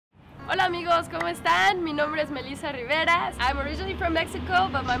Hola amigos, ¿cómo están? Mi nombre es Melissa Rivera. I'm originally from Mexico,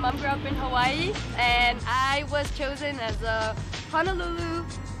 but my mom grew up in Hawaii, and I was chosen as the Honolulu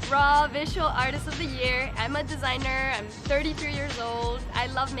Raw Visual Artist of the Year. I'm a designer, I'm 33 years old. I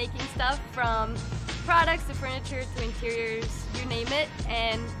love making stuff from products to furniture to interiors, you name it,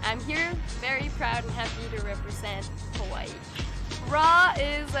 and I'm here very proud and happy to represent Hawaii. Raw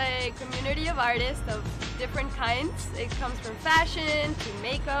is a community of artists of different kinds. It comes from fashion to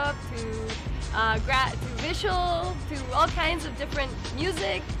makeup to visual to all kinds of different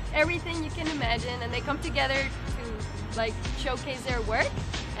music, everything you can imagine, and they come together to like showcase their work.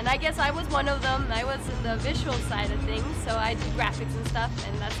 And I guess I was one of them. I was in the visual side of things, so I do graphics and stuff,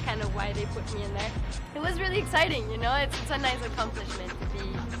 and that's kind of why they put me in there. It was really exciting, you know. It's a nice accomplishment to be,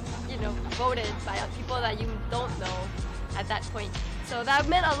 you know, voted by people that you don't know at that point. So that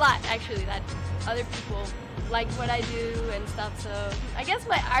meant a lot, actually, that other people like what I do and stuff. So I guess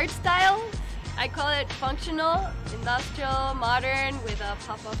my art style, I call it functional, industrial, modern, with a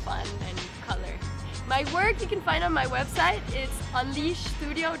pop of fun and color. My work you can find on my website. It's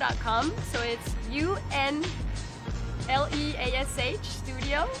unleashstudio.com. So it's UNLEASH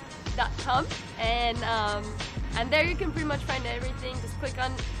studio.com, and there you can pretty much find everything. Just click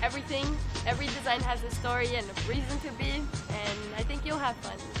on everything. Every design has a story and a reason to be, and I think you'll have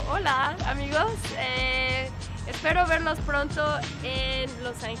fun. Hola amigos, espero verlos pronto en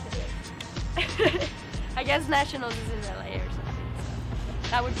Los Angeles. I guess Nationals is in LA or something, so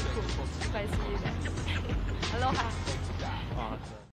that would be cool if I see you there. Aloha.